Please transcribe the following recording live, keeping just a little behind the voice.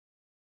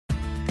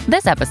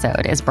This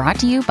episode is brought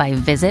to you by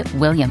Visit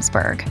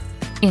Williamsburg.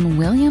 In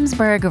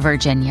Williamsburg,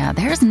 Virginia,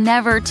 there's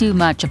never too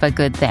much of a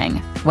good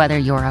thing. Whether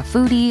you're a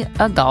foodie,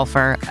 a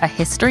golfer, a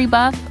history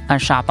buff, a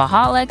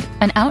shopaholic,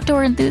 an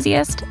outdoor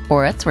enthusiast,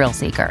 or a thrill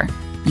seeker,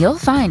 you'll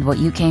find what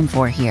you came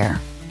for here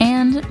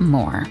and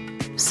more.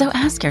 So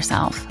ask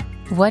yourself,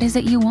 what is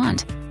it you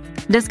want?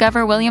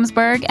 Discover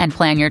Williamsburg and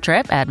plan your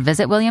trip at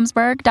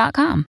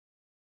visitwilliamsburg.com.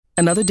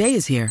 Another day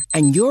is here,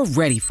 and you're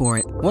ready for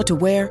it. What to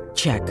wear?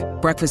 Check.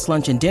 Breakfast,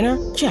 lunch, and dinner?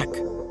 Check.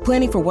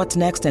 Planning for what's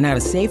next and how to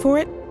save for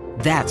it?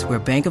 That's where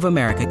Bank of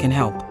America can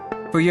help.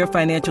 For your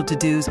financial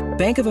to-dos,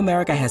 Bank of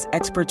America has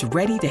experts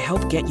ready to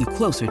help get you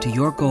closer to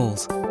your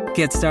goals.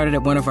 Get started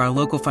at one of our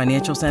local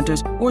financial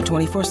centers or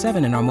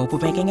 24/7 in our mobile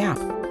banking app.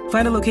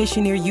 Find a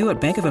location near you at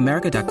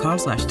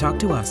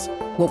bankofamerica.com/talktous.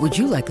 What would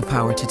you like the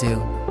power to do?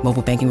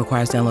 Mobile banking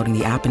requires downloading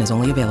the app and is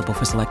only available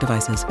for select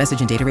devices. Message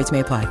and data rates may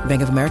apply.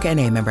 Bank of America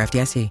N.A., member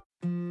FDIC.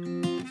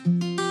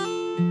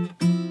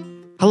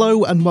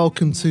 Hello and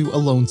welcome to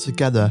Alone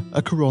Together,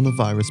 a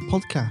coronavirus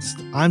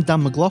podcast. I'm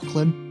Dan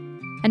McLaughlin.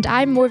 And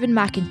I'm Morven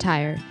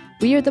McIntyre.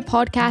 We are the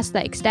podcast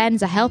that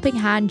extends a helping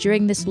hand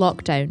during this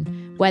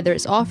lockdown, whether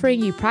it's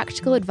offering you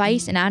practical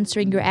advice and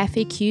answering your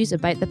FAQs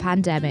about the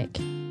pandemic,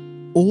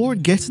 or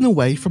getting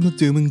away from the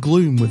doom and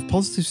gloom with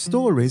positive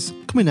stories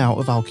coming out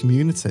of our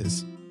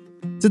communities.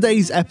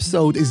 Today's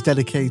episode is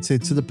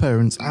dedicated to the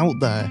parents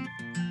out there.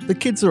 The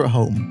kids are at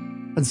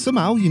home, and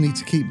somehow you need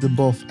to keep them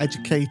both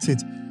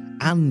educated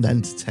and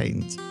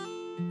entertained.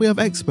 We have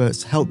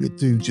experts to help you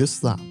do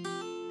just that.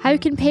 How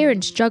can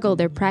parents juggle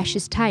their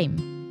precious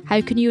time?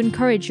 How can you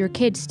encourage your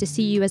kids to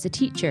see you as a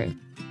teacher?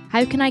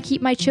 How can I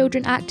keep my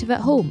children active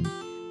at home?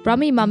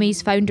 Brummy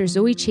Mummies founder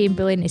Zoe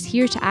Chamberlain is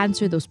here to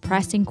answer those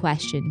pressing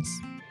questions.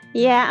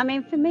 Yeah, I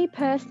mean, for me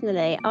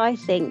personally, I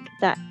think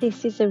that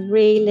this is a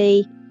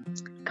really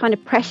kind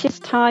of precious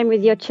time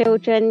with your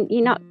children.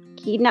 You're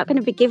not going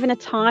to be given a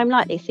time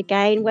like this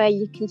again where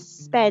you can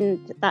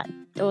spend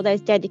all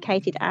those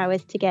dedicated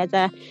hours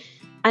together.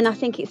 And I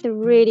think it's a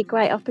really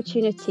great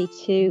opportunity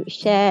to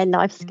share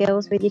life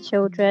skills with your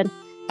children.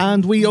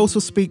 And we also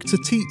speak to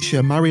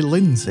teacher Mary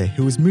Lindsay,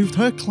 who has moved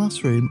her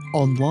classroom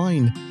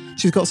online.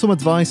 She's got some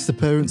advice to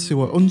parents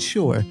who are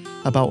unsure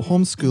about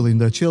homeschooling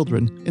their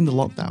children in the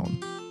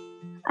lockdown.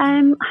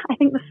 I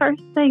think the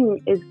first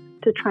thing is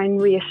to try and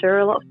reassure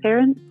a lot of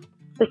parents.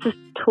 This is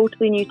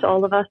totally new to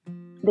all of us.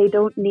 They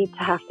don't need to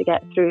have to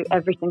get through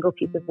every single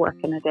piece of work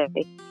in a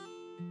day.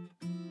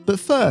 But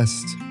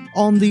first,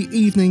 on the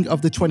evening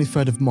of the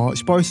 23rd of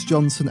March, Boris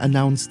Johnson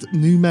announced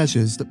new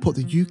measures that put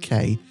the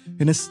UK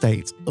in a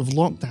state of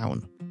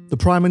lockdown. The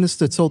Prime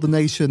Minister told the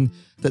nation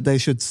that they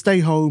should stay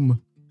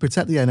home,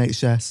 protect the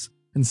NHS,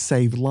 and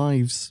save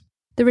lives.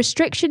 The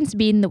restrictions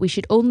mean that we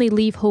should only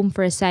leave home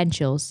for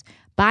essentials,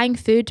 buying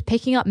food,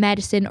 picking up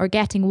medicine, or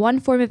getting one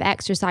form of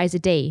exercise a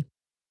day.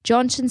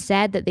 Johnson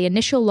said that the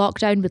initial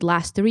lockdown would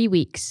last 3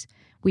 weeks.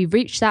 We've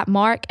reached that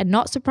mark, and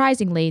not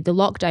surprisingly, the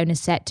lockdown is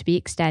set to be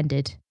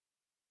extended.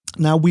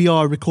 Now, we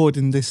are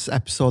recording this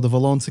episode of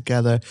Alone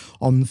Together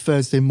on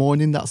Thursday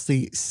morning, that's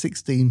the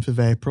 16th of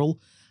April,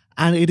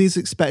 and it is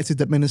expected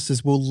that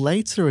ministers will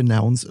later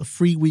announce a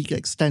 3-week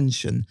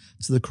extension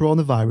to the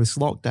coronavirus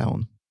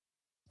lockdown.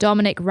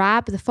 Dominic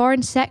Raab, the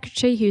Foreign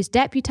Secretary who is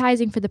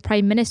deputising for the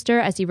Prime Minister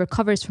as he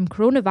recovers from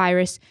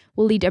coronavirus,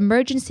 will lead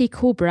emergency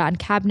COBRA and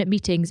cabinet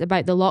meetings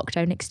about the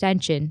lockdown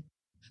extension.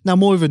 Now,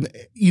 Morven,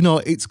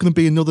 it's going to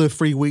be another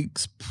 3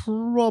 weeks,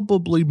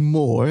 probably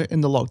more,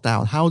 in the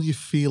lockdown. How do you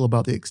feel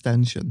about the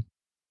extension?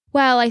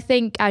 Well, I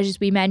think,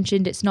 as we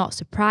mentioned, it's not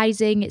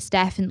surprising. It's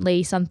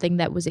definitely something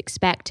that was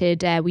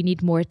expected. We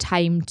need more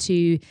time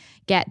to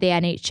get the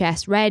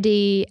NHS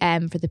ready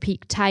for the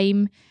peak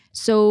time.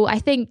 So I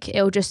think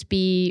it'll just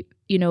be,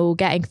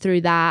 getting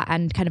through that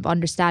and kind of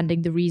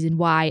understanding the reason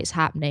why it's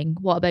happening.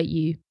 What about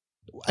you?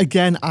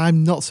 Again,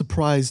 I'm not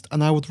surprised.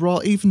 And I would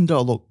rather, even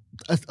though, look,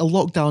 a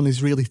lockdown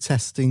is really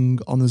testing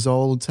on us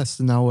all,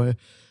 testing our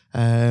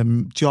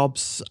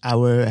jobs,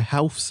 our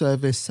health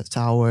service,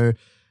 our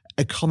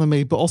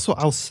economy, but also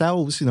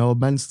ourselves,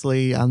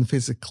 mentally and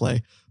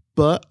physically.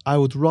 But I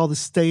would rather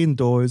stay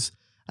indoors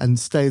and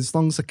stay as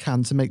long as I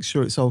can to make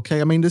sure it's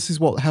okay. I mean, this is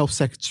what Health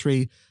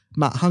Secretary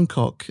Matt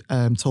Hancock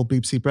told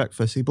BBC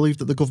Breakfast. He believed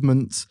that the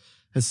government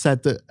has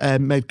said that,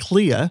 made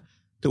clear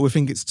that we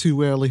think it's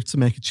too early to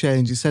make a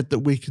change. He said that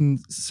we can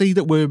see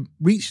that we're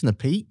reaching a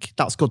peak.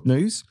 That's good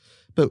news.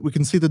 But we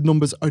can see the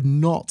numbers are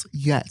not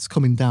yet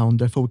coming down.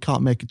 Therefore, we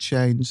can't make a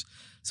change.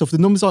 So if the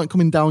numbers aren't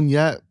coming down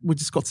yet, we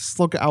just got to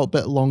slug it out a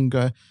bit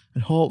longer.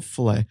 And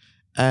hopefully,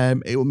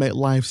 it will make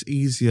lives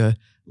easier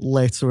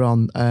later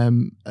on.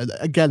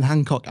 Again,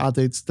 Hancock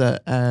added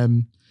that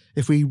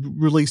if we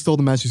released all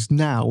the measures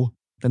now,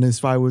 then this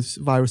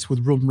virus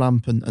would run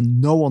rampant.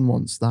 And no one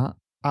wants that.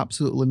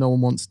 Absolutely no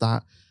one wants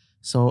that.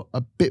 So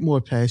a bit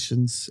more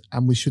patience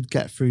and we should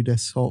get through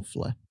this,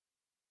 hopefully.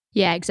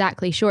 Yeah,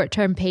 exactly.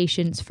 Short-term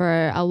patience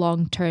for a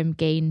long-term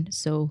gain.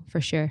 So for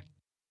sure.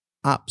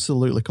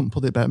 Absolutely. Couldn't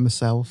put it better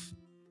myself.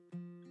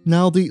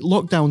 Now, the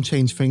lockdown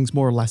changed things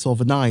more or less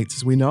overnight,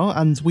 as we know,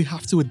 and we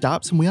have to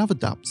adapt, and we have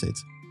adapted.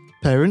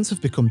 Parents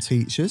have become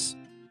teachers.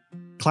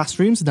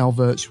 Classrooms are now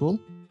virtual.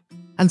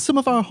 And some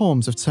of our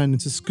homes have turned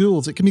into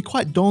schools. It can be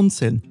quite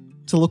daunting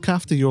to look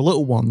after your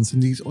little ones in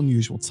these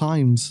unusual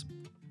times.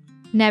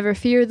 Never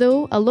fear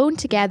though, Alone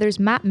Together's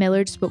Matt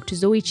Millard spoke to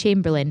Zoe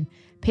Chamberlain,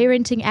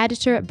 parenting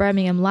editor at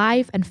Birmingham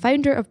Live and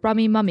founder of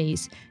Brummy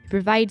Mummies, who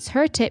provides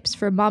her tips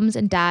for mums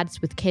and dads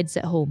with kids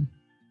at home.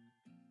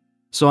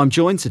 So I'm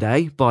joined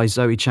today by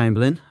Zoe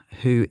Chamberlain,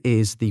 who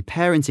is the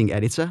parenting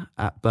editor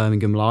at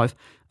Birmingham Live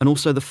and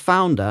also the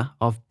founder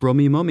of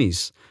Brummy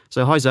Mummies.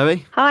 So hi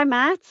Zoe. Hi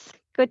Matt,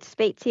 good to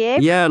speak to you.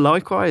 Yeah,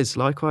 likewise.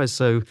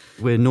 So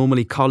we're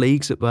normally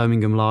colleagues at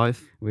Birmingham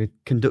Live. We're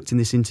conducting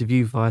this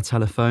interview via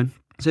telephone.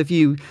 So if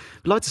you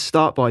would like to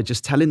start by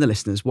just telling the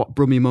listeners what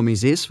Brummy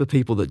Mummies is for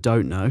people that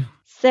don't know.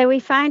 So we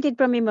founded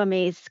Brummy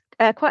Mummies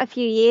quite a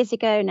few years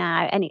ago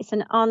now, and it's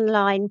an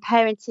online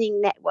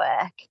parenting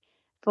network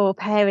for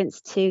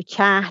parents to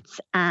chat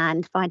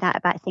and find out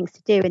about things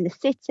to do in the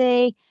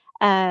city,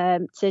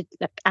 to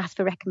ask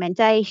for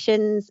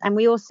recommendations. And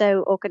we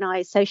also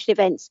organise social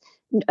events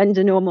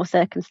under normal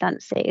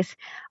circumstances.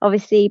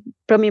 Obviously,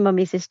 Brummy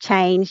Mummies has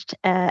changed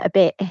a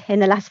bit in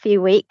the last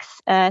few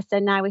weeks. So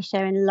now we're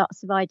sharing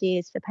lots of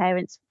ideas for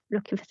parents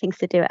looking for things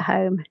to do at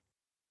home.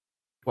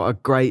 What a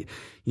great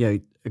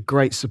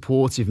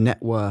supportive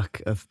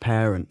network of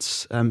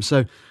parents.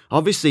 So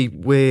obviously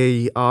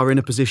we are in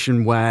a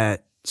position where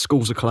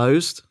schools are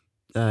closed,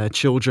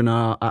 children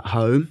are at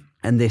home,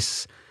 and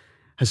this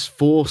has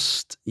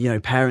forced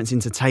parents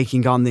into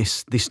taking on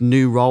this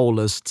new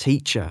role as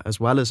teacher as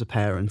well as a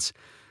parent.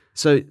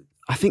 So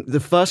I think the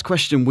first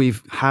question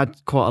we've had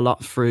quite a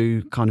lot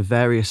through kind of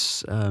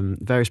various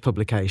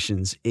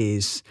publications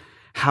is,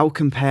 how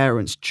can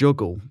parents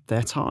juggle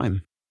their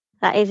time?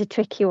 That is a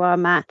tricky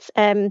one, Matt.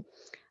 I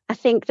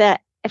think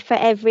that for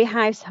every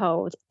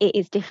household, it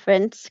is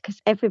different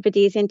because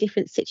everybody is in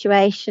different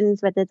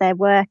situations, whether they're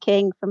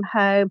working from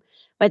home,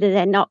 whether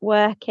they're not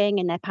working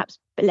and they're perhaps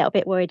a little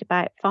bit worried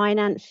about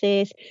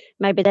finances.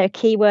 Maybe they're a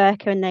key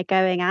worker and they're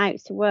going out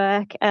to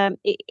work.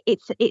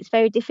 It's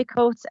very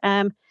difficult.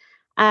 And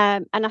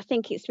I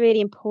think it's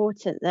really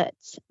important that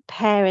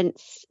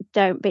parents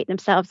don't beat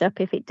themselves up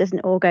if it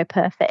doesn't all go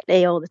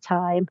perfectly all the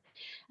time.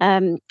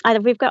 And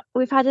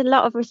we've had a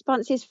lot of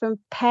responses from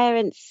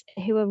parents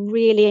who are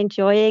really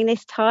enjoying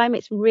this time.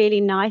 It's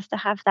really nice to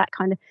have that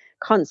kind of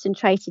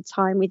concentrated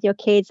time with your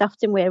kids.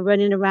 Often we're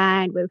running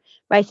around, we're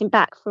racing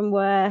back from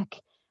work,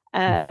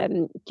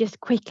 just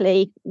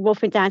quickly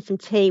wolfing down some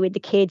tea with the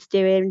kids,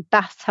 doing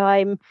bath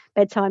time,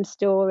 bedtime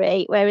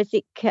story. Whereas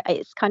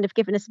it's kind of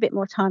given us a bit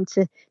more time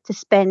to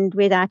spend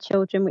with our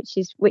children, which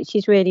is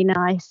really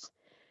nice.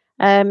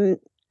 And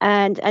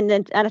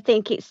I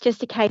think it's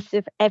just a case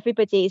of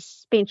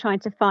everybody's been trying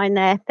to find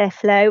their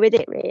flow with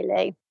it,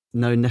 really.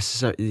 No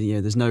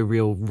necessarily, there's no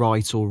real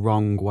right or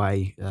wrong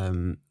way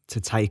to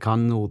take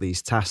on all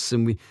these tasks,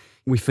 and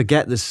we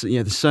forget this.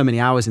 There's so many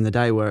hours in the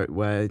day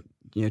where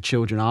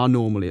children are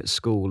normally at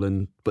school,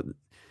 but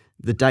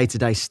the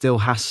day-to-day still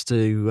has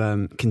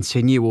to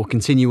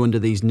continue under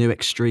these new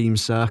extreme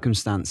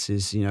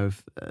circumstances.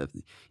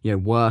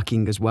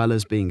 Working as well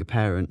as being a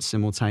parent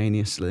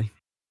simultaneously,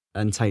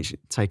 and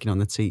taking on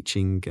the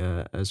teaching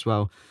as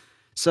well.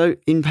 So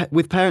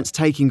with parents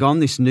taking on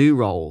this new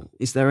role,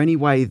 is there any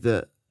way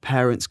that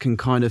parents can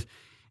kind of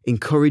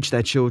encourage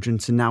their children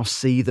to now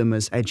see them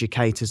as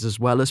educators as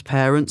well as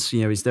parents?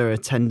 Is there a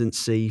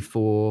tendency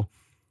for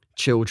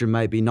children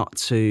maybe not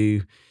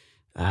to,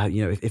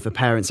 if a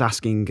parent's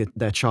asking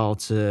their child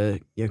to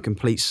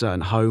complete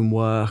certain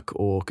homework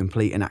or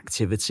complete an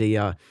activity,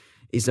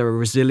 is there a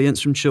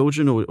resilience from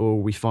children, or are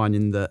we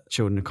finding that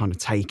children are kind of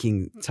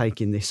taking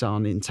this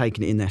on and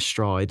taking it in their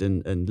stride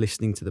and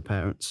listening to the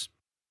parents?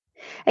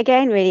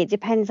 Again, really, it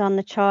depends on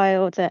the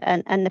child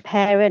and the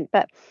parent.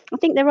 But I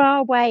think there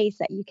are ways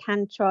that you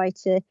can try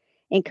to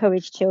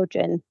encourage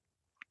children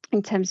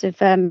in terms of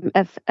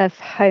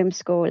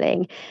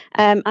homeschooling.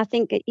 I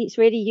think it's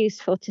really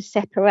useful to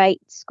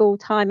separate school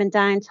time and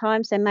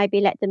downtime. So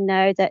maybe let them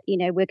know that,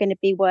 we're going to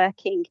be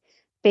working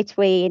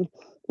between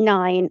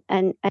 9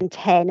 and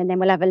 10, and then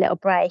we'll have a little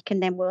break,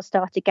 and then we'll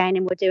start again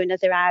and we'll do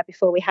another hour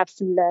before we have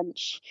some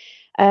lunch.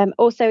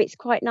 Also, it's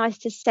quite nice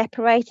to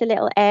separate a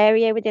little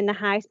area within the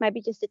house,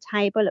 maybe just a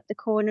table at the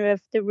corner of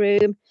the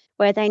room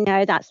where they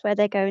know that's where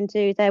they're going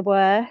to do their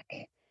work.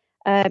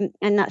 And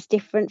that's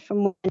different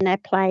from when they're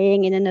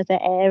playing in another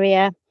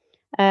area.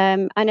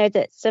 I know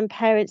that some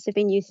parents have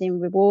been using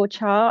reward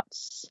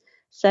charts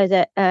so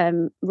that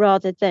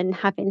rather than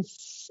having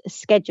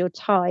scheduled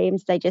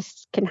times, they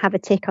just can have a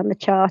tick on the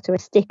chart or a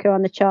sticker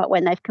on the chart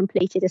when they've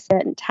completed a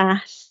certain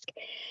task.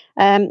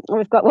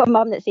 We've got one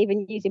mum that's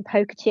even using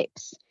poker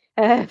chips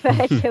for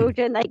her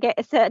children. They get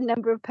a certain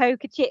number of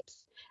poker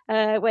chips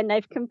when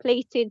they've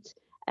completed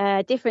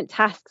different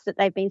tasks that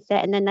they've been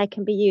set, and then they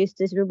can be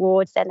used as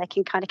rewards. Then they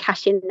can kind of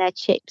cash in their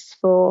chips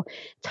for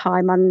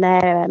time on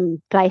their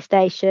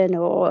PlayStation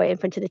or in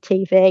front of the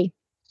TV.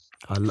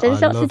 So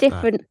there's lots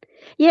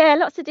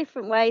of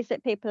different ways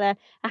that people are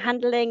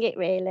handling it,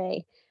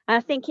 really. And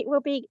I think it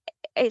will be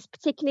it's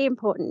particularly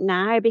important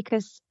now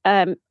because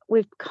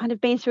we've kind of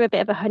been through a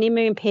bit of a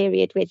honeymoon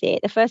period with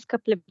it. The first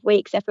couple of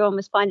weeks, everyone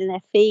was finding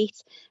their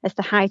feet as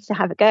to how to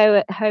have a go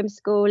at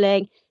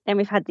homeschooling. Then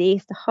we've had the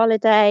Easter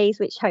holidays,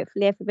 which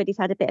hopefully everybody's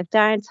had a bit of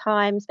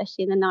downtime,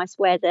 especially in the nice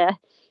weather,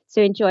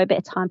 to enjoy a bit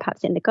of time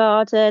perhaps in the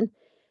garden.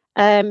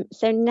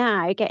 So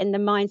now getting the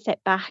mindset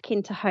back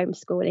into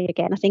homeschooling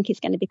again, I think it's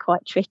going to be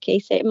quite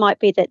tricky. So it might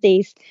be that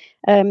these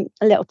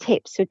little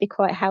tips would be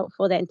quite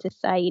helpful then to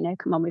say,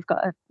 come on, we've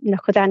got to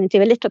knuckle down and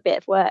do a little bit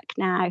of work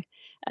now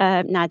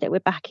that we're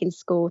back in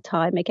school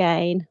time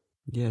again.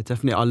 Yeah,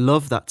 definitely. I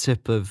love that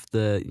tip of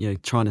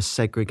trying to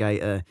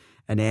segregate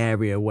an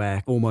area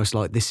where almost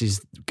like this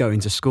is going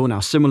to school now,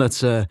 similar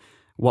to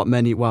what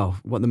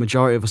the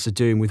majority of us are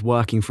doing with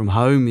working from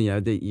home.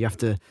 You have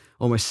to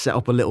almost set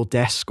up a little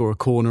desk or a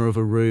corner of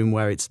a room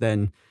where it's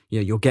then,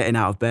 you're getting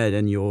out of bed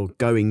and you're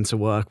going to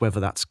work, whether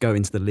that's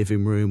going to the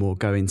living room or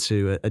going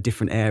to a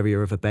different area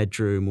of a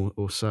bedroom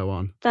or so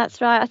on.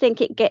 That's right. I think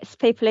it gets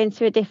people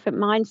into a different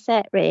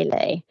mindset,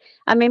 really.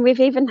 I mean, we've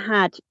even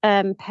had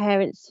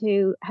parents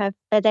who have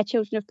their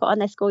children have put on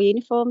their school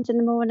uniforms in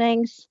the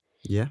mornings.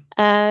 Yeah.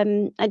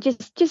 And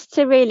just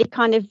to really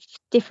kind of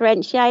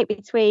differentiate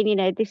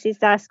between, this is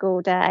our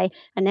school day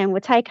and then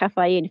we'll take off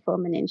our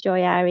uniform and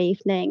enjoy our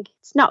evening.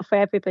 It's not for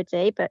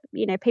everybody, but,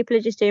 people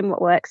are just doing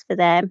what works for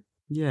them.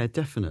 Yeah,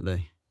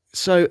 definitely.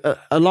 So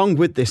along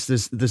with this,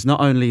 there's not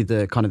only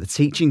the kind of the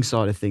teaching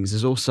side of things,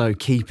 there's also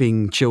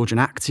keeping children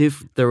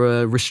active. There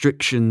are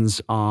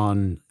restrictions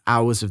on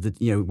hours of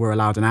we're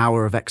allowed an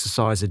hour of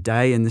exercise a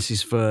day, and this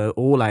is for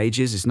all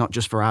ages. It's not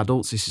just for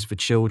adults. This is for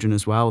children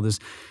as well. There's,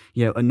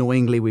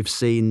 annoyingly, we've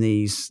seen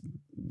these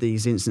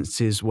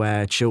instances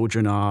where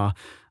children are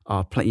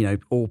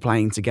all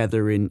playing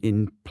together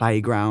in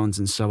playgrounds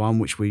and so on,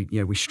 which we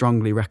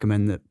strongly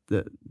recommend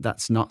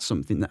that's not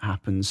something that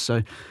happens.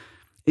 So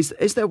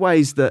is there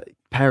ways that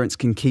parents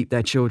can keep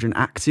their children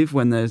active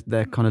when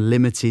they're kind of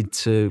limited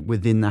to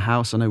within the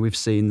house? I know we've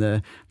seen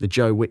the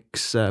Joe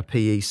Wicks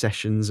PE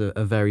sessions are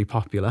very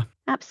popular.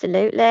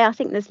 Absolutely. I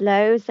think there's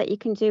loads that you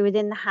can do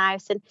within the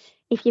house. And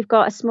if you've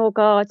got a small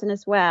garden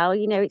as well,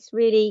 it's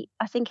really,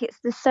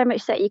 there's so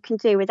much that you can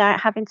do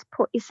without having to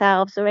put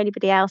yourselves or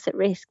anybody else at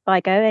risk by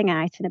going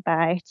out and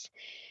about.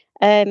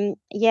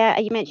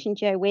 You mentioned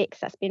Joe Wicks.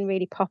 That's been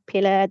really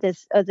popular.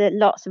 There's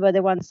lots of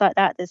other ones like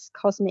that. There's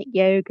Cosmic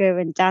Yoga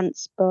and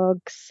Dance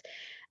Bugs.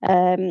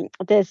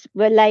 There's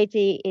a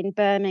lady in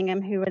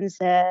Birmingham who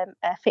runs a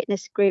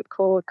fitness group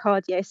called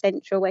Cardio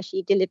Central, where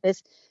she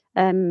delivers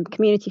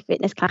community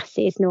fitness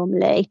classes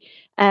normally.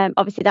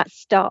 Obviously that's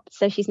stopped,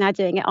 so she's now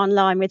doing it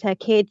online with her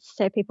kids,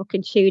 so people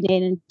can tune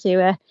in and do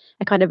a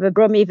kind of a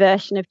Brummie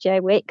version of Joe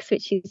Wicks,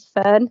 which is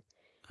fun.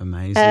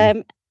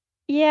 Amazing.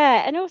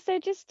 And also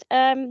just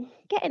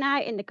getting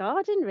out in the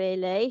garden,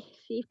 really.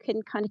 If you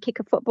can kind of kick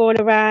a football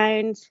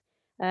around,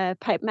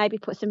 maybe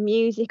put some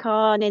music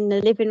on in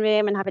the living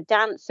room and have a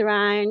dance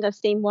around. I've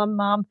seen one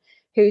mum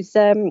who's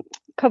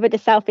covered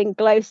herself in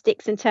glow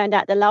sticks and turned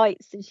out the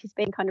lights, and she's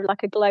been kind of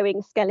like a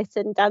glowing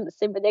skeleton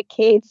dancing with her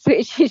kids,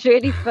 which is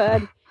really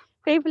fun.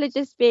 People are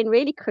just being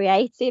really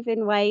creative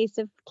in ways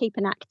of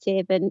keeping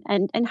active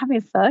and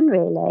having fun,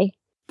 really.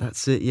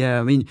 That's it. Yeah,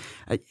 I mean,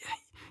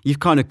 you've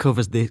kind of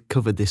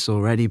covered this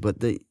already, but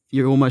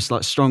you're almost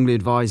like strongly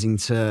advising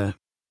to,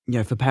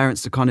 for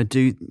parents to kind of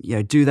do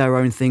their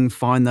own thing,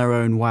 find their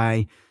own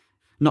way,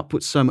 not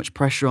put so much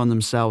pressure on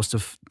themselves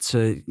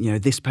to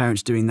this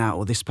parent's doing that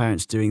or this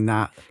parent's doing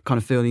that, kind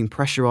of feeling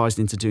pressurized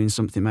into doing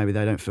something maybe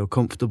they don't feel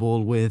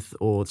comfortable with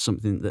or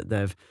something that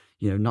they've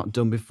not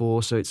done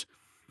before. So it's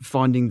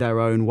finding their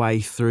own way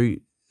through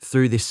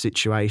this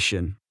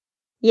situation.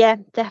 Yeah,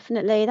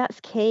 definitely. That's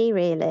key,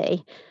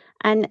 really.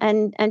 And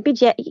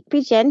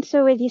be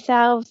gentle with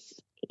yourselves,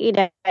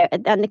 and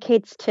the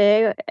kids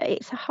too.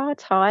 It's a hard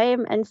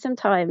time, and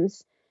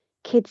sometimes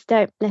kids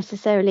don't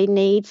necessarily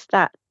need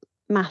that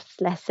maths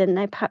lesson.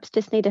 They perhaps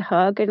just need a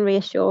hug and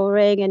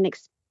reassuring and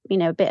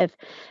a bit of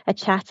a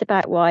chat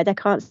about why they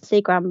can't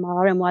see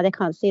grandma and why they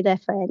can't see their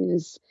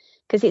friends,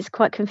 because it's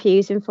quite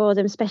confusing for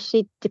them,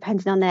 especially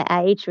depending on their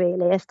age,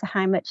 really, as to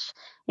how much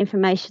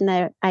information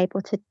they're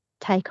able to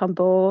take on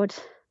board.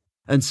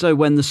 And so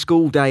when the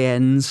school day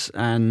ends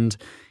and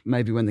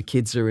maybe when the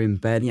kids are in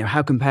bed,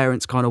 how can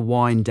parents kind of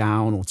wind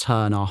down or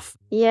turn off?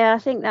 Yeah, I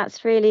think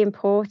that's really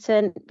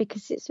important,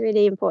 because it's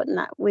really important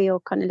that we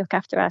all kind of look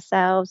after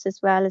ourselves as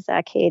well as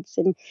our kids,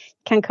 and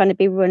can kind of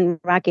be run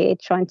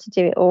ragged trying to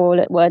do it all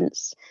at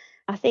once.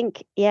 I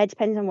think, it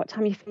depends on what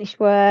time you finish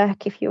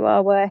work. If you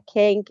are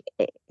working,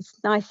 it's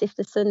nice if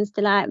the sun's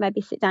still out,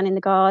 maybe sit down in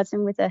the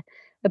garden with a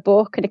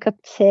book and a cup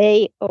of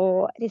tea,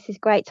 or this is a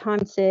great time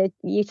to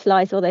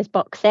utilise all those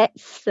box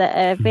sets that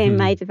are being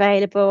made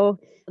available.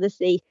 There's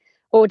the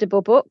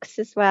Audible books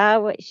as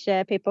well, which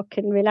people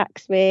can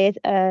relax with.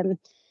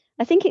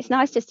 I think it's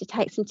nice just to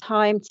take some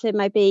time to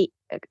maybe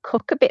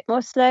cook a bit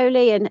more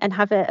slowly and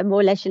have a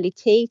more leisurely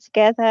tea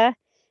together,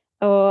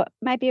 or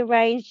maybe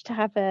arrange to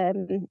have a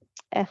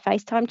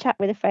FaceTime chat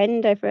with a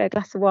friend over a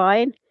glass of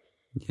wine.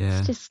 Yeah.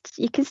 It's just,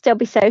 you can still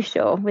be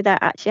social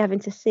without actually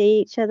having to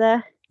see each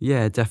other.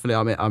 Yeah,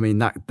 definitely. I mean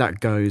that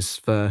goes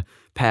for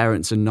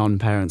parents and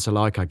non-parents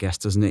alike, I guess,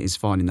 doesn't it? Is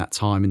finding that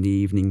time in the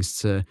evenings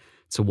to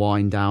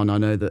wind down. I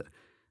know that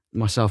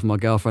myself and my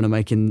girlfriend are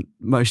making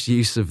most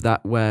use of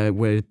that, where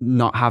we're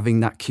not having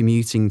that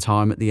commuting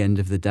time at the end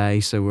of the day,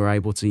 so we're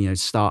able to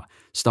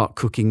start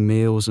cooking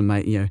meals and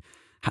make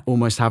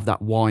almost have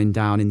that wind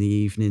down in the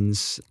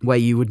evenings where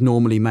you would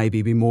normally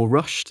maybe be more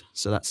rushed.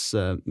 So that's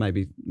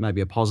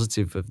maybe a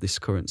positive of this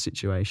current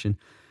situation.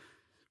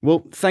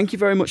 Well, thank you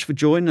very much for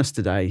joining us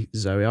today,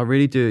 Zoe. I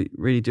really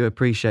do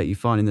appreciate you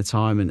finding the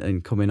time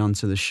and coming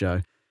onto the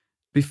show.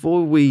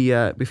 Before we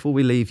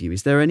leave you, are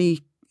there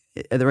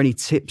any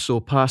tips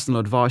or personal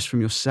advice from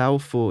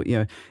yourself, or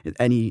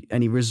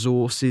any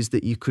resources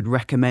that you could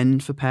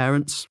recommend for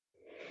parents?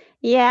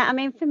 Yeah, I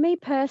mean, for me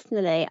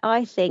personally,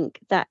 I think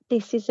that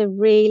this is a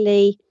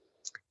really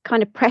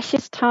kind of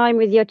precious time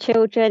with your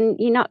children.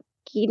 You're not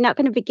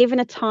going to be given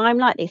a time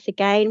like this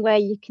again where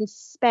you can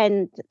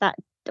spend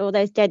all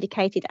those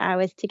dedicated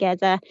hours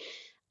together.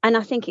 And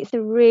I think it's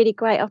a really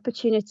great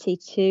opportunity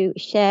to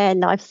share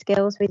life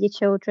skills with your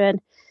children.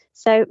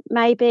 So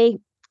maybe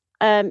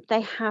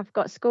they have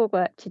got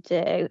schoolwork to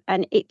do,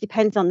 and it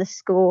depends on the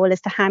school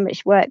as to how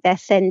much work they're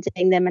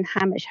sending them and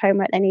how much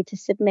homework they need to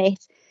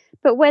submit.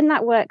 But when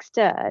that work's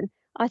done,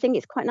 I think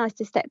it's quite nice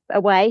to step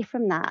away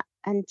from that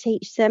and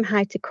teach them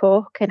how to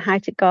cook and how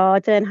to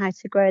garden, how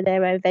to grow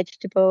their own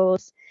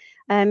vegetables,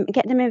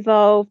 get them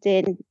involved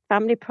in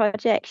family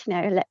projects,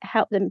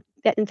 get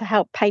them to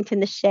help paint in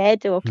the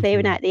shed or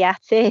clearing out the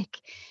attic.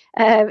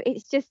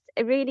 It's just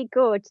a really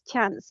good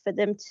chance for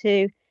them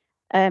to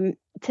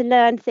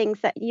learn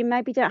things that you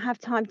maybe don't have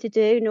time to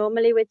do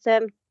normally with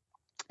them.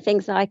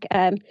 Things like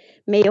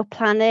meal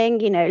planning,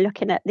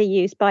 looking at the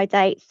use by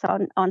dates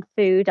on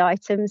food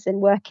items and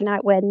working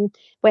out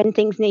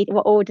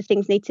what order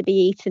things need to be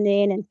eaten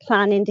in, and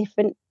planning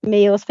different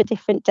meals for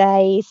different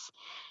days.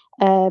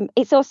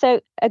 It's also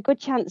a good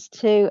chance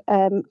to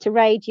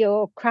raid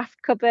your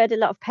craft cupboard. A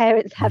lot of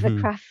parents have a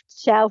craft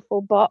shelf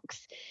or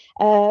box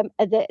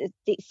that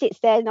it sits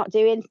there not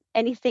doing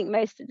anything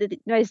most of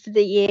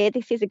the year.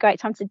 This is a great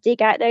time to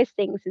dig out those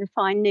things and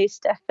find new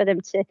stuff for them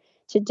to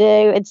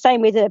do. And same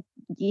with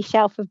your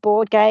shelf of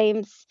board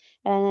games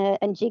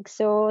and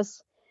jigsaws.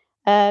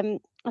 I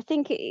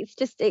think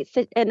it's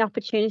an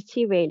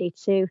opportunity really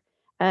to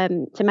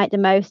make the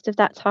most of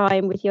that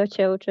time with your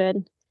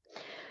children.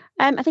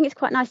 I think it's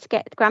quite nice to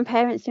get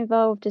grandparents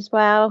involved as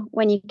well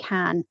when you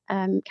can.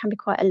 Can be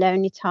quite a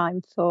lonely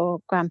time for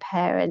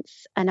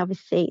grandparents, and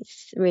obviously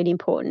it's really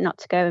important not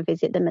to go and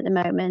visit them at the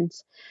moment.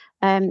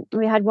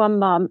 We had one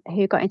mum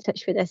who got in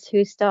touch with us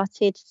who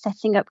started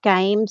setting up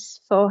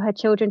games for her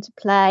children to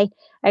play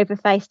over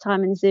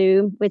FaceTime and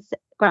Zoom with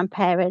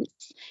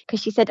grandparents,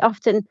 because she said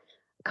often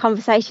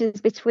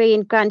conversations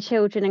between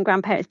grandchildren and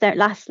grandparents don't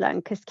last long,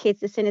 because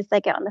kids, as soon as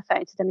they get on the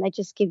phone to them, they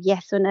just give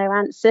yes or no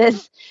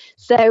answers.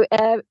 So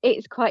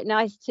it's quite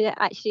nice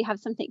to actually have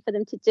something for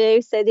them to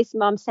do. So this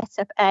mum set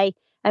up a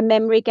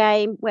memory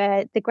game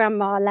where the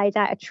grandma laid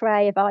out a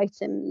tray of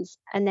items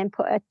and then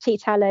put a tea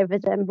towel over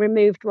them,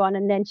 removed one,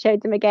 and then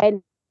showed them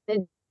again.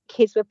 The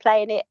kids were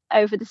playing it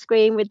over the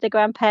screen with the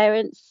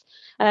grandparents.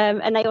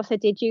 And they also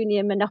did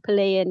Junior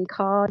Monopoly and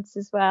cards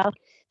as well.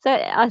 So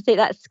I think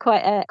that's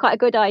quite a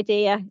good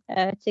idea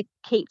to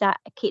keep that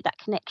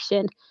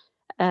connection,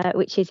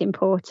 which is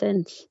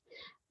important.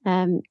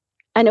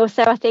 And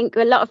also, I think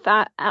a lot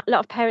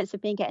of parents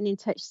have been getting in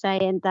touch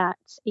saying that,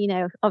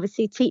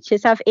 obviously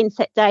teachers have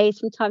inset days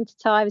from time to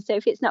time. So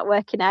if it's not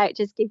working out,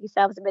 just give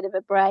yourselves a bit of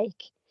a break.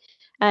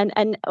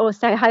 And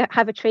also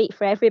have a treat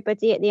for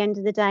everybody at the end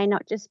of the day,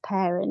 not just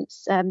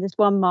parents. There's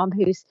one mom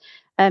who's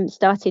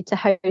started to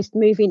host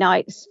movie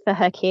nights for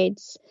her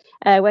kids,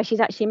 where she's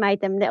actually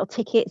made them little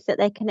tickets that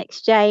they can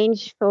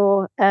exchange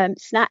for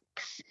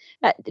snacks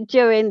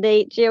during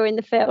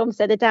the film.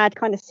 So the dad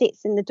kind of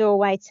sits in the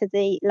doorway to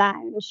the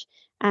lounge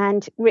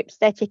and rips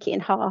their ticket in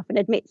half and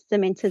admits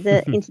them into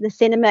the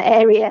cinema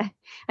area,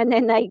 and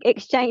then they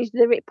exchange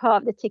the ripped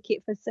part of the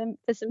ticket for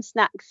some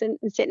snacks and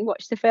sit and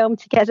watch the film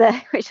together,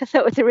 which I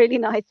thought was a really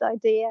nice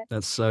idea.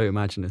 That's so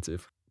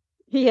imaginative.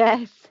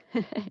 Yes.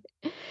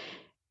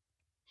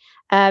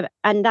 And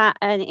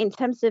in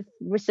terms of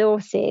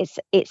resources,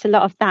 it's a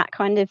lot of that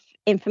kind of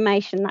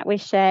information that we're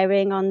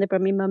sharing on the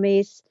Brummy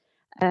Mummies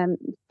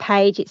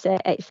page. It's a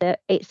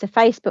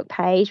Facebook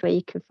page where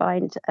you can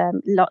find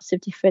lots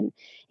of different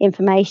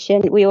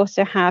information. We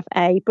also have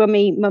a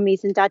Brummy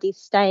Mummies and Daddies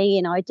Staying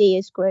in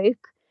Ideas group,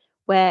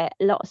 where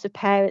lots of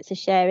parents are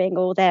sharing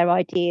all their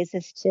ideas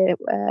as to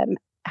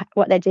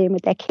what they're doing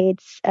with their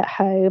kids at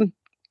home.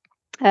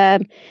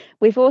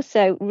 We've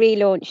also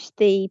relaunched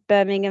the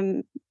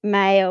Birmingham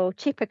Male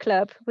Chipper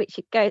Club, which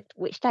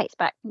dates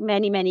back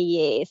many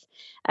years,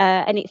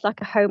 and it's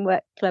like a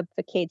homework club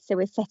for kids. So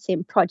we're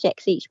setting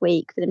projects each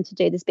week for them to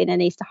do. There's been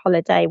an Easter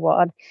holiday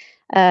one,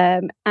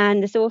 and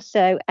there's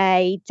also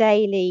a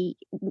daily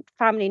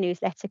family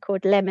newsletter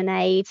called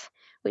Lemonade,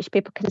 which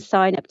people can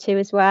sign up to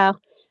as well.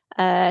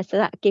 So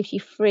that gives you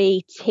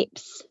free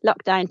tips,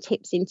 lockdown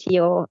tips into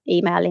your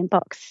email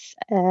inbox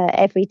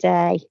every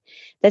day.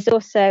 There's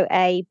also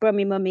a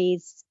Brummy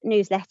Mummies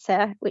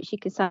newsletter, which you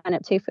can sign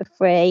up to for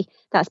free.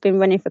 That's been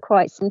running for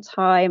quite some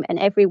time. And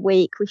every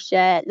week we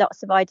share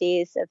lots of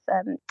ideas of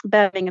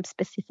Birmingham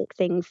specific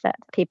things that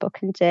people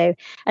can do.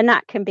 And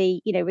that can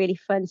be, really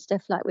fun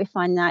stuff. Like we're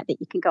finding out that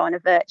you can go on a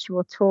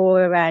virtual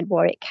tour around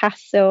Warwick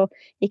Castle.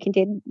 You can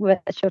do a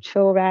virtual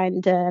tour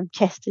around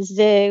Chester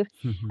Zoo.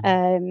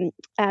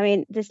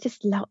 There's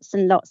just lots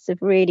and lots of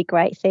really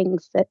great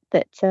things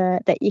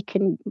that you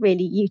can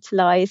really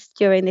utilise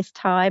during this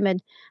time and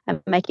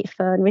make it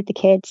fun with the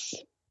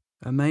kids.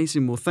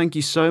 Amazing. Well, thank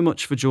you so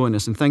much for joining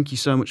us, and thank you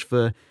so much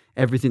for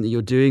everything that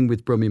you're doing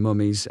with Brummy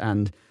Mummies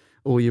and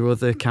all your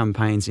other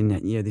campaigns in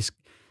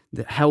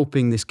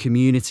helping this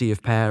community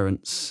of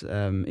parents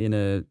in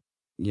a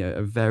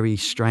very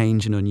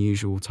strange and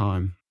unusual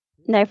time.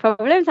 No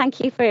problem. Thank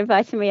you for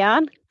inviting me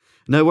on.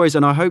 No worries,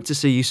 and I hope to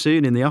see you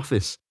soon in the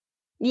office.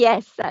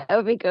 Yes,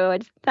 that'll be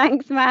good.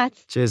 Thanks, Matt.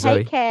 Cheers,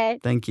 Zoe. Take care.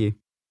 Thank you.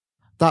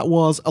 That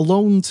was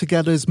Alone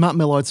Together's Matt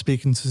Millard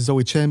speaking to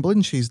Zoe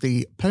Chamberlain. She's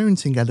the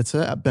parenting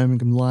editor at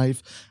Birmingham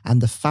Live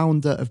and the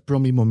founder of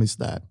Brummy Mummies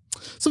there.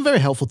 Some very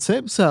helpful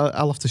tips.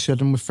 I'll have to share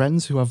them with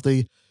friends who have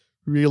the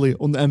really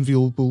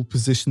unenviable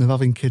position of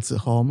having kids at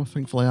home.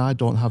 Thankfully, I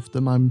don't have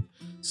them. I'm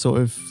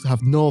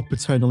have no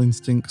paternal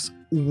instincts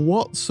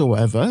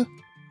whatsoever.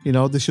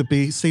 They should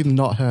be seen and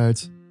not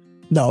heard.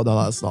 No,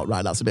 that's not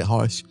right. That's a bit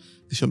harsh.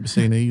 They shouldn't be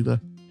seen either.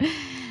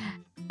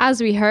 As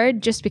we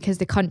heard, just because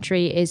the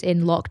country is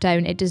in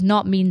lockdown, it does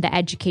not mean that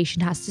education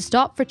has to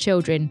stop for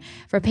children.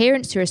 For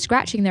parents who are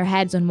scratching their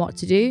heads on what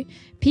to do,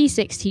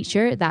 P6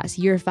 teacher, that's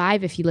year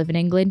 5 if you live in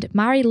England,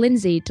 Mary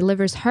Lindsay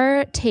delivers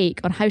her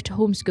take on how to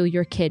homeschool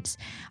your kids.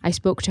 I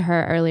spoke to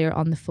her earlier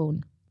on the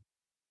phone.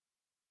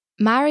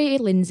 Mary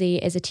Lindsay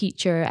is a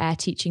teacher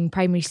teaching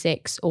primary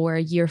 6 or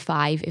year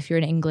 5 if you're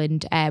in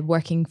England,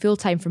 working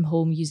full-time from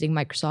home using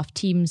Microsoft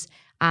Teams,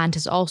 and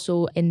is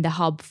also in the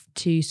hub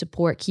to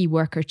support key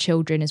worker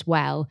children as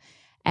well.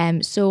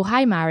 So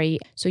hi Mary,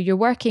 so you're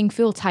working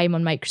full-time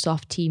on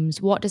Microsoft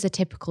Teams. What does a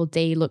typical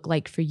day look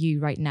like for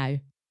you right now?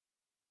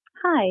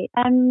 Hi,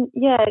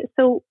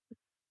 so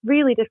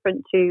really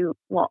different to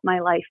what my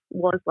life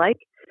was like.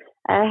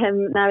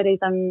 Nowadays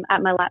I'm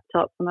at my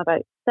laptop from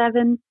about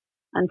 7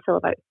 until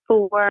about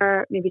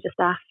 4, maybe just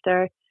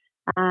after,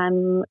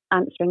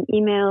 answering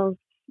emails,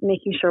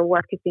 making sure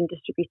work is being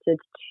distributed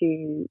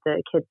to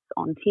the kids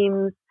on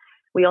Teams.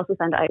 We also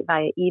send it out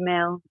via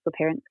email so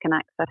parents can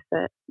access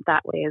it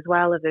that way as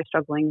well if they're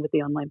struggling with the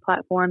online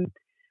platform.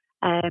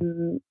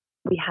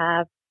 We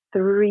have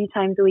 3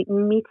 times a week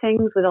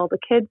meetings with all the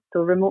kids, so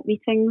remote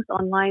meetings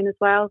online as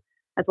well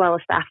as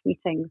staff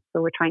meetings.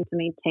 So we're trying to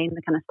maintain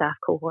the kind of staff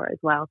cohort as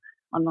well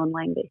on an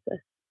online basis.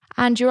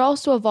 And you're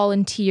also a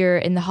volunteer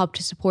in the hub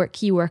to support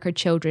key worker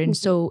children. Mm-hmm.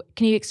 So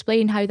can you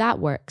explain how that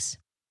works?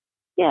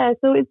 Yeah,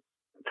 so it's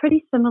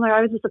pretty similar. I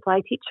was a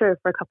supply teacher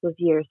for a couple of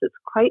years. It's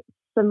quite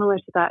similar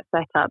to that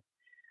setup.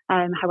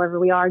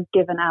 However, we are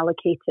given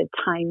allocated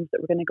times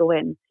that we're going to go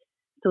in.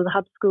 So the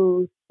hub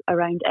schools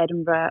around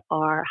Edinburgh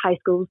are high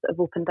schools that have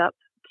opened up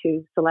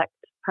to select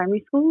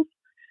primary schools.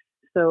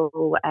 So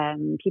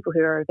people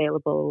who are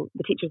available,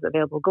 the teachers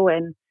available, go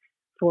in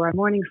for a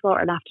morning slot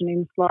or an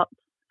afternoon slot.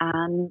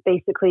 And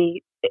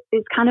basically,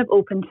 it's kind of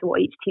open to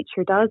what each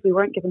teacher does. We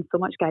weren't given so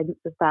much guidance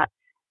as that.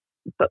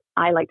 But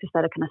I like to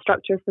set a kind of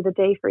structure for the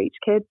day for each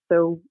kid.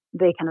 So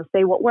they kind of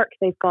say what work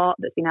they've got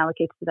that's been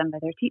allocated to them by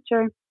their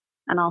teacher.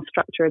 And I'll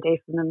structure a day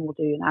for them. We'll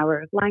do an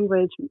hour of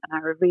language, an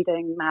hour of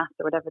reading, math,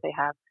 or whatever they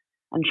have,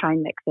 and try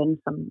and mix in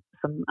some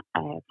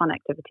fun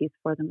activities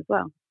for them as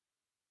well.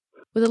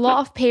 With a lot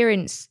of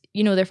parents,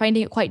 they're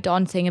finding it quite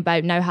daunting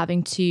about now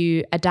having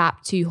to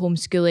adapt to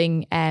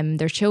homeschooling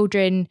their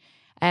children.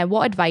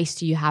 What advice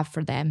do you have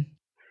for them?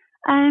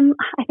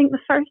 I think the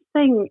first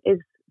thing is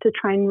to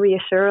try and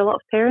reassure a lot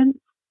of parents.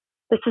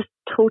 This is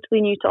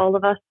totally new to all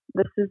of us.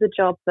 This is a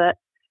job that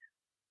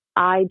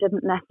I'm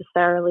not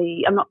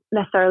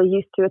necessarily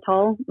used to at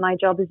all. My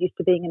job is used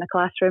to being in a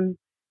classroom,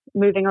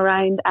 moving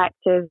around,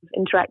 active,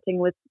 interacting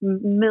with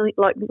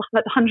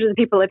hundreds of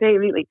people a day,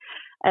 really.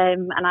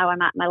 And now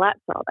I'm at my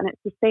laptop, and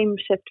it's the same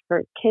shift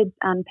for kids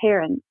and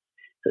parents.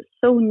 So it's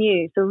so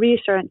new. So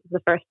reassurance is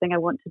the first thing I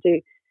want to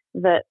do,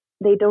 that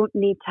they don't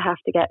need to have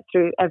to get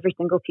through every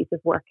single piece of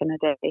work in a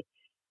day.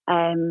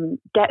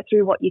 Get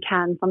through what you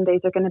can. Some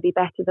days are going to be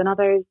better than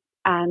others,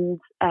 and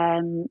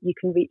you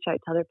can reach out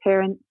to other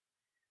parents,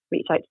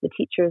 reach out to the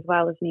teacher as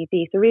well if need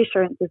be. So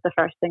reassurance is the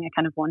first thing I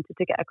kind of wanted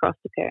to get across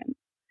to parents.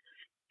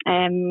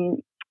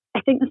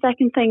 I think the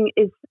second thing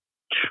is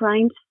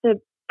trying to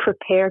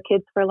prepare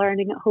kids for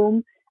learning at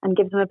home and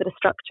give them a bit of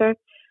structure.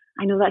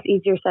 I know that's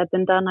easier said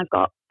than done. I've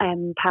got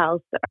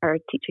pals that are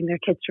teaching their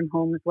kids from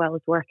home as well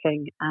as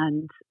working,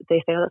 and they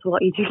say, oh, that's a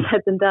lot easier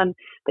said than done.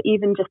 But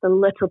even just a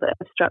little bit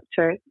of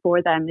structure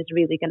for them is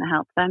really going to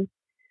help them.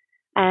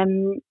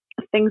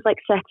 Things like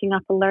setting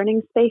up a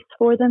learning space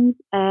for them,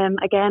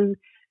 again,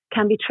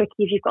 can be tricky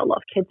if you've got a lot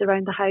of kids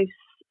around the house.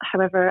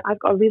 However, I've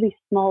got a really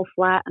small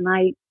flat, and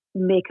I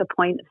make a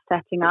point of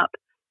setting up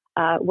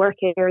a work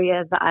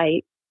area that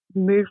I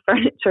move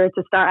furniture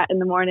to start at in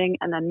the morning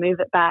and then move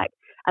it back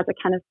as a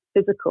kind of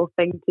physical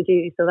thing to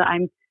do, so that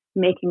I'm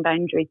making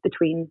boundaries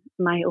between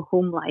my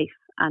home life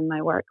and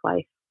my work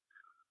life.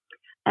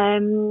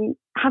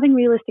 Having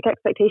realistic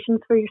expectations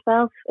for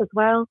yourself as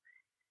well.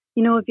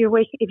 You know, if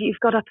you've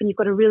got up and you've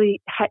got a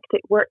really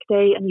hectic work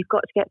day and you've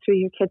got to get through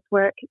your kids'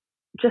 work,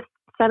 just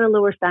set a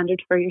lower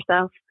standard for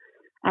yourself.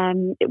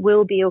 It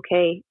will be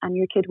okay, and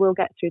your kid will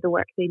get through the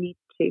work they need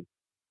to.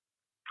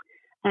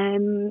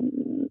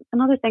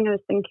 Another thing I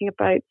was thinking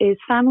about is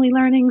family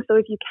learning. So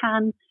if you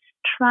can,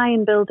 try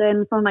and build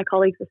in. Some of my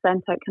colleagues have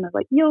sent out kind of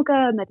like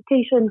yoga,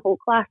 meditation, whole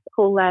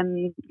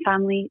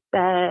family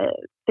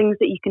things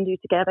that you can do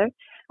together,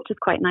 which is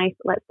quite nice.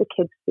 It lets the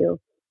kids feel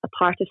a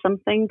part of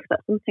something, because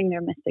that's something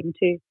they're missing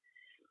too.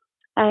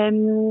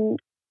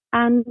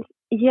 And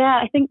yeah,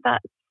 I think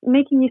that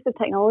making use of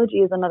technology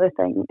is another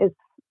thing.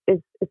 Is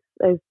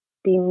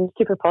been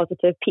super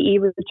positive. PE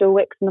with Joe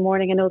Wicks in the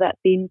morning, I know that's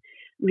been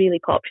really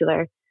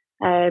popular.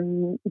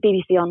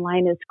 BBC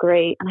Online is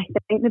great, and I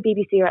think the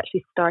BBC are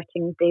actually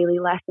starting daily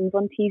lessons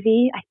on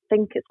TV. I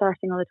think it's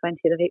starting on the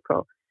 20th of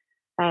April.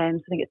 So I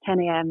think it's 10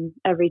 a.m.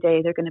 every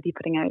day. They're going to be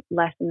putting out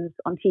lessons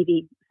on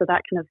TV, so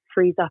that kind of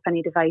frees up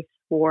any device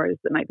wars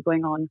that might be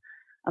going on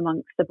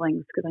amongst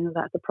siblings, because I know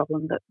that's a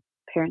problem that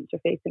parents are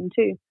facing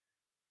too.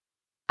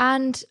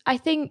 And I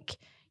think,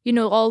 you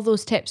know, all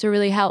those tips are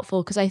really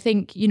helpful, because I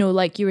think, you know,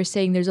 like you were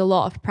saying, there's a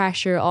lot of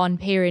pressure on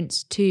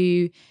parents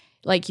to,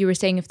 like you were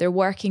saying, if they're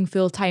working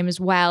full time as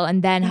well,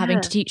 and then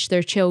having to teach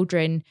their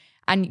children.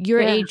 And your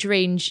age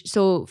range,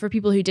 so for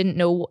people who didn't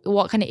know,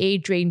 what kind of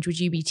age range would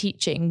you be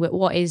teaching?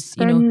 What is,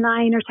 you know?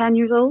 9 or 10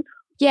 years old.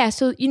 Yeah,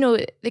 so, you know,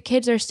 the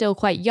kids are still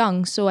quite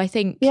young. So I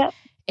think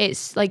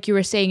it's, like you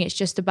were saying, it's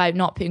just about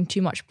not putting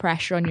too much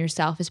pressure on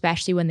yourself,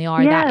 especially when they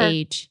are that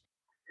age.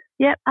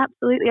 Yeah,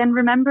 absolutely. And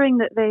remembering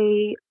that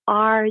they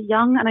are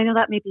young, and I know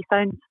that maybe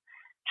sounds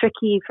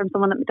tricky from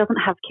someone that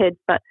doesn't have kids,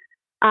 but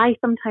I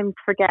sometimes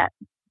forget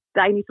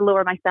that I need to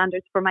lower my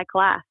standards for my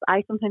class.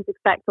 I sometimes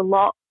expect a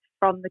lot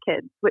from the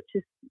kids, which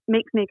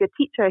makes me a good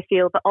teacher, I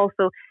feel, but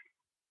also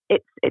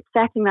it's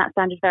setting that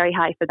standard very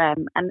high for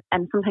them.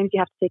 And sometimes you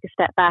have to take a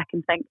step back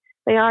and think,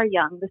 they are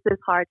young, this is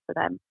hard for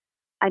them.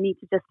 I need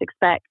to just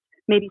expect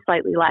maybe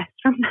slightly less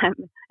from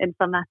them in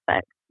some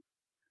aspects.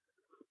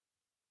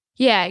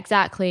 Yeah,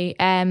 exactly.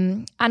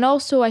 And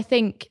also I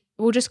think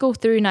we'll just go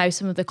through now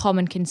some of the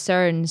common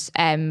concerns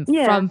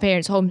from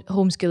parents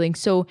homeschooling.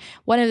 So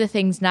one of the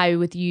things now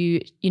with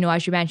you know,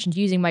 as you mentioned,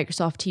 using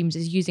Microsoft Teams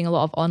is using a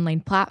lot of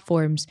online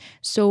platforms.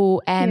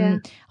 So a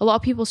lot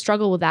of people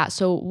struggle with that.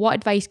 So what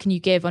advice can you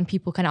give on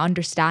people kind of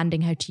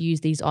understanding how to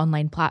use these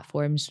online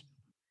platforms?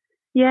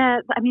 Yeah,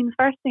 I mean, the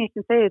first thing I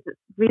can say is it's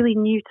really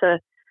new to,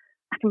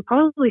 I can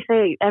probably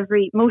say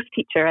most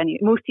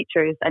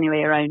teachers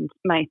anyway around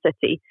my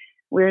city.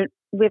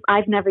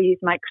 I've never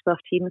used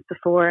Microsoft Teams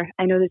before.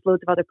 I know there's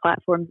loads of other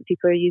platforms that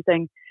people are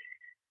using.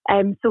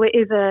 So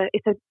it's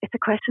a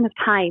question of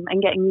time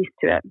and getting used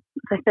to it.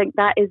 So I think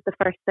that is the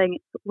first thing.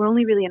 We're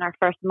only really in our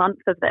first month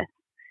of this.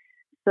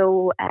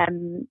 So,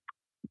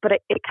 but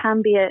it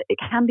can be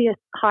a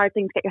hard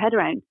thing to get your head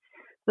around.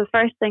 So the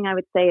first thing I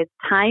would say is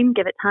time.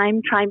 Give it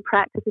time. Try and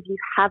practice if you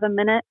have a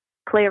minute.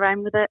 Play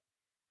around with it.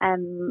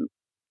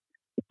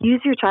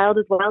 Use your child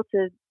as well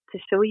to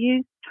show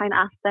you. Try and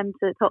ask them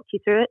to talk you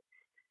through it.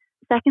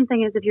 Second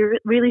thing is, if you're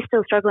really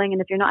still struggling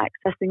and if you're not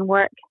accessing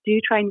work, do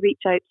try and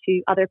reach out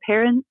to other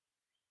parents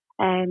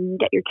and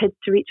get your kids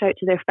to reach out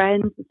to their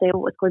friends and say,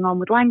 what's going on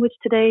with language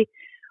today?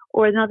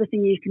 Or another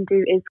thing you can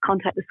do is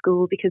contact the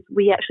school, because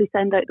we actually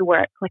send out the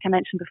work, like I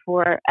mentioned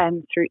before,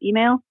 through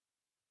email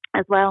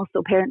as well,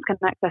 so parents can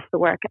access the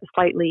work at a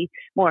slightly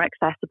more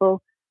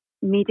accessible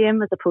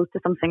medium as opposed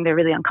to something they're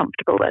really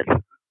uncomfortable with.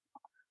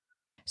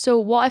 So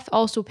what if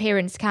also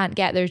parents can't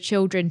get their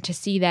children to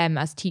see them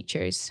as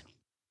teachers?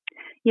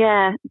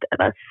 Yeah,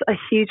 that's a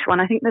huge one.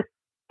 I think this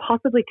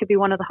possibly could be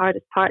one of the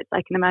hardest parts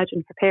I can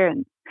imagine for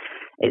parents.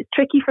 It's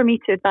tricky for me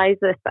to advise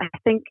this, but I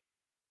think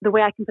the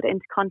way I can put it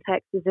into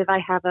context is if I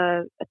have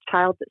a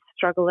child that's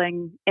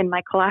struggling in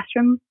my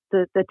classroom,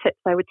 the tips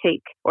I would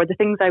take or the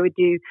things I would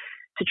do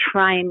to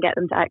try and get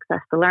them to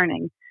access the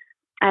learning.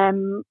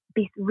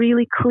 Be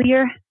really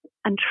clear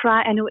and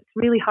try. I know it's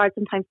really hard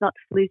sometimes not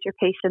to lose your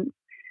patience,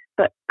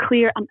 but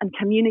clear and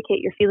communicate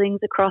your feelings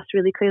across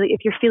really clearly.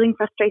 If you're feeling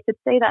frustrated,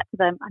 say that to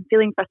them. I'm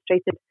feeling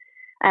frustrated.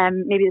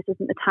 Maybe this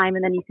isn't the time,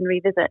 and then you can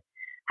revisit.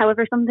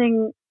 However,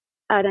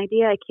 an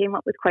idea I came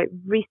up with quite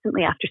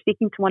recently after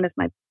speaking to one of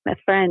my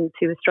friends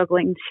who was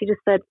struggling, she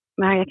just said,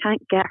 Mary, I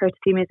can't get her to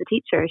see me as a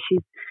teacher.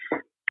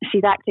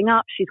 She's acting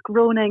up, she's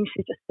groaning,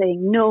 she's just saying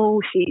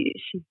no,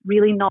 she's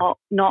really not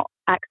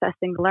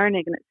accessing the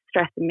learning, and it's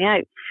stressing me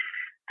out.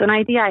 So an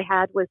idea I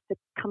had was to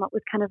come up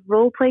with kind of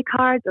role play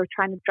cards or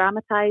trying to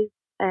dramatize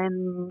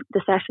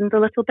the sessions a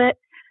little bit.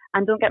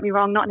 And don't get me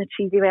wrong, not in a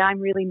cheesy way. I'm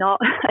really not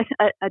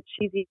a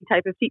cheesy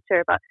type of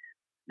teacher, but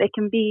it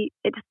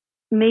just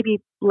maybe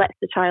lets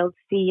the child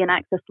see and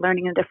access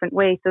learning in a different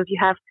way. So if you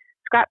have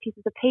scrap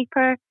pieces of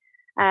paper,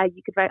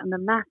 You could write on the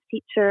math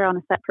teacher, on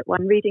a separate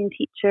one reading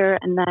teacher,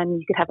 and then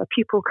you could have a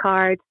pupil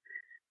card.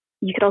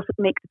 You could also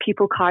make the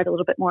pupil card a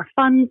little bit more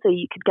fun, so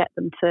you could get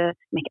them to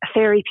make a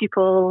fairy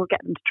pupil,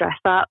 get them to dress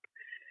up.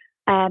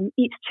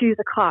 Each choose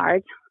a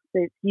card.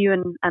 So it's you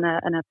and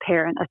a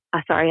parent,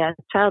 a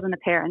child and a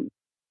parent.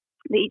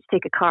 They each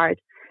take a card,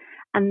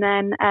 and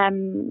then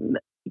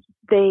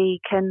they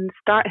can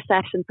start a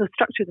session. So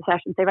structure the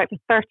session. Say, right, for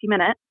 30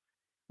 minutes,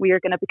 we are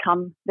going to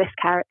become this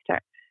character.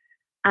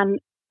 And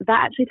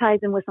that actually ties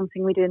in with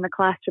something we do in the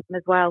classroom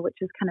as well,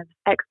 which is kind of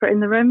expert in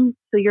the room.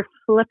 So you're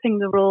flipping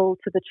the role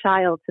to the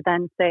child to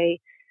then say,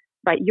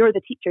 right, you're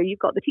the teacher, you've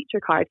got the teacher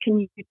card. Can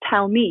you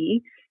tell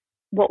me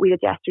what we did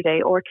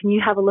yesterday? Or can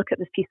you have a look at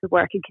this piece of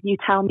work and can you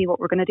tell me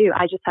what we're going to do?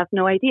 I just have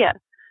no idea.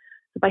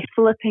 So by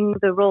flipping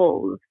the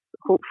roles,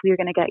 hopefully you're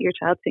going to get your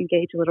child to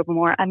engage a little bit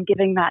more, and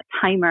giving that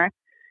timer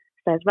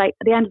says, right,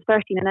 at the end of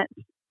 30 minutes,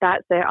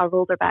 that's it, our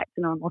roles are back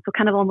to normal. So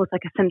kind of almost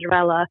like a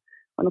Cinderella,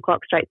 when the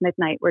clock strikes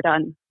midnight, we're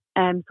done.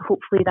 So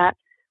hopefully that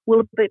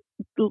will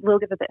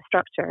give a bit of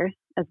structure,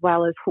 as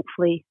well as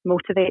hopefully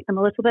motivate them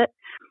a little bit.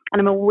 And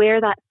I'm aware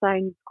that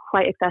sounds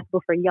quite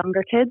accessible for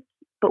younger kids,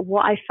 but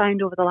what I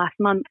found over the last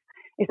month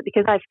is that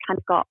because I've kind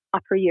of got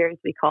upper years,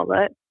 we call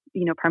it,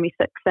 primary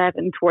 6,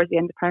 7, towards the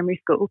end of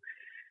primary school,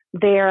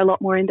 they're a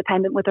lot more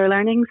independent with their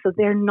learning. So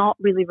they're not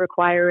really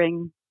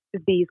requiring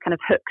these kind of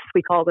hooks,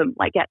 we call them,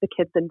 like get the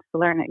kids into the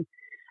learning.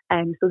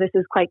 So this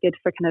is quite good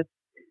for kind of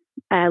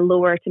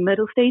lower to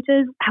middle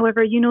stages.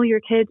 However, your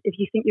kid, if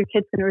you think your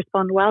kid's going to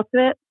respond well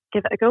to it,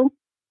 give it a go.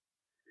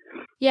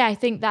 Yeah, I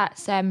think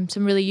that's some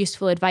really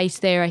useful advice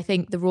there. I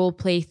think the role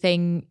play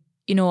thing,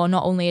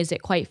 not only is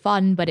it quite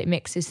fun, but it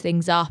mixes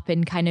things up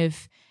and kind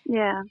of,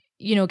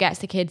 gets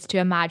the kids to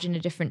imagine a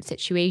different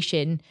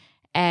situation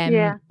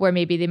where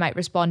maybe they might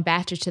respond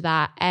better to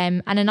that.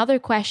 And another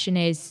question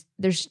is,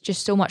 there's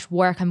just so much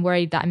work. I'm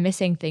worried that I'm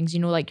missing things,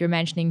 like you're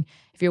mentioning,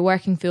 if you're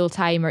working full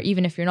time, or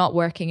even if you're not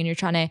working and you're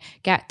trying to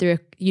get through,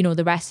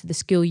 the rest of the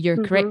school year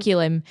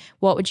curriculum,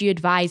 what would you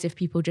advise if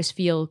people just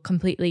feel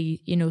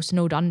completely,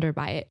 snowed under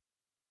by it?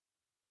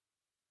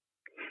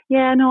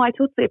 Yeah, no, I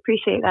totally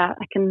appreciate that.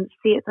 I can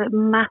see it's a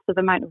massive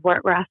amount of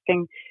work we're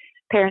asking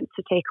parents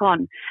to take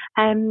on.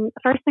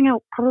 First thing I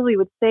probably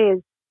would say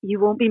is you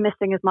won't be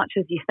missing as much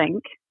as you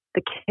think.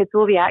 The kids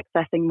will be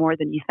accessing more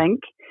than you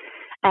think.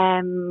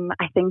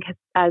 I think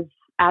as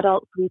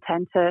adults, we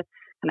tend to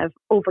kind of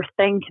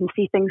overthink and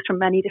see things from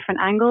many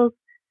different angles.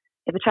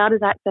 If a child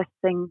is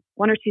accessing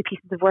 1 or 2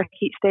 pieces of work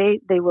each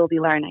day, they will be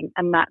learning,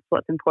 and that's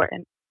what's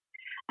important.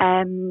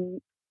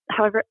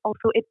 However,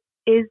 also it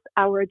is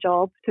our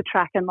job to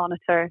track and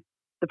monitor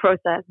the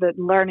process, the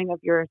learning of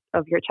your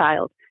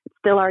child. It's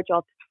still our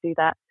job to do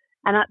that.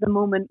 And at the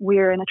moment,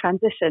 we're in a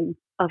transition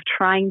of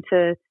trying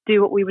to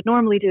do what we would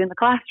normally do in the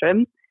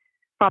classroom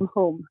from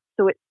home.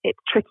 So it's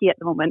tricky at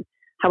the moment.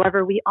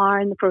 However, we are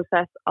in the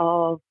process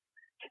of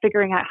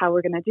figuring out how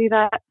we're going to do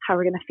that, how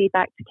we're going to feed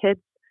back to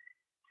kids.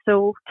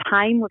 So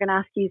time, we're going to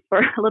ask you for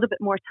a little bit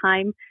more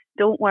time.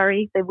 Don't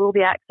worry, they will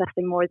be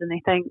accessing more than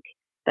you think,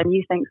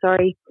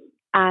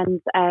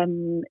 And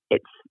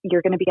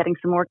you're going to be getting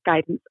some more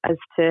guidance as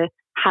to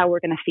how we're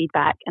going to feed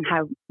back and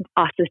how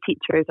us as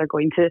teachers are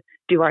going to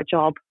do our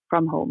job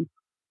from home.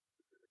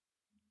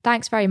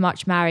 Thanks very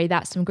much, Mary.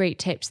 That's some great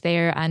tips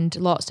there, and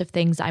lots of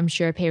things I'm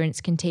sure parents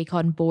can take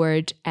on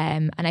board.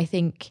 And I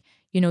think,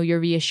 your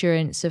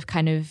reassurance of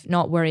kind of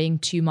not worrying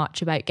too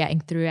much about getting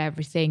through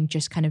everything,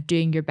 just kind of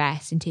doing your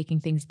best and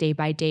taking things day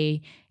by day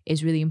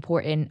is really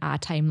important at a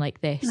time like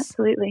this.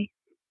 Absolutely.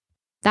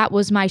 That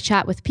was my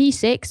chat with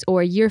P6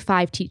 or Year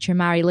 5 teacher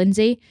Mary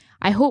Lindsay.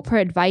 I hope her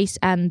advice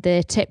and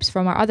the tips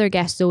from our other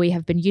guest Zoe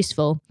have been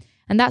useful.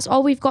 And that's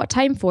all we've got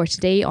time for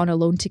today on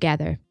Alone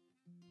Together.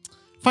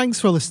 Thanks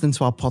for listening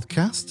to our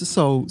podcast.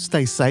 So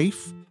stay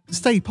safe,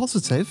 stay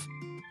positive,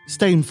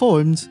 stay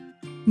informed,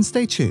 and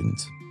stay tuned.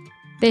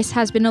 This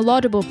has been a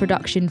Laudable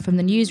production from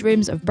the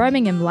newsrooms of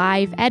Birmingham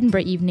Live,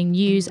 Edinburgh Evening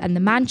News and the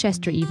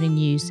Manchester Evening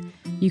News.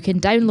 You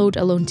can download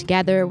Alone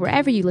Together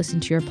wherever you listen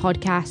to your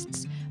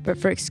podcasts, but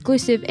for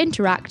exclusive,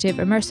 interactive,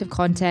 immersive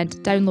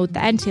content, download the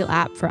Entail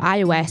app for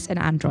iOS and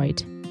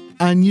Android.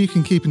 And you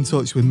can keep in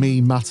touch with me,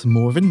 Matt and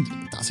Morven,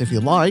 that's if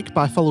you like,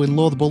 by following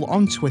Laudable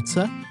on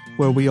Twitter,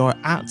 where we are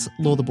at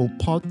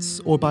LaudablePods,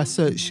 or by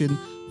searching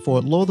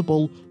for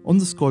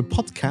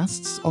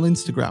Laudable_podcasts on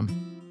Instagram.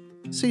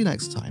 See you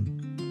next time.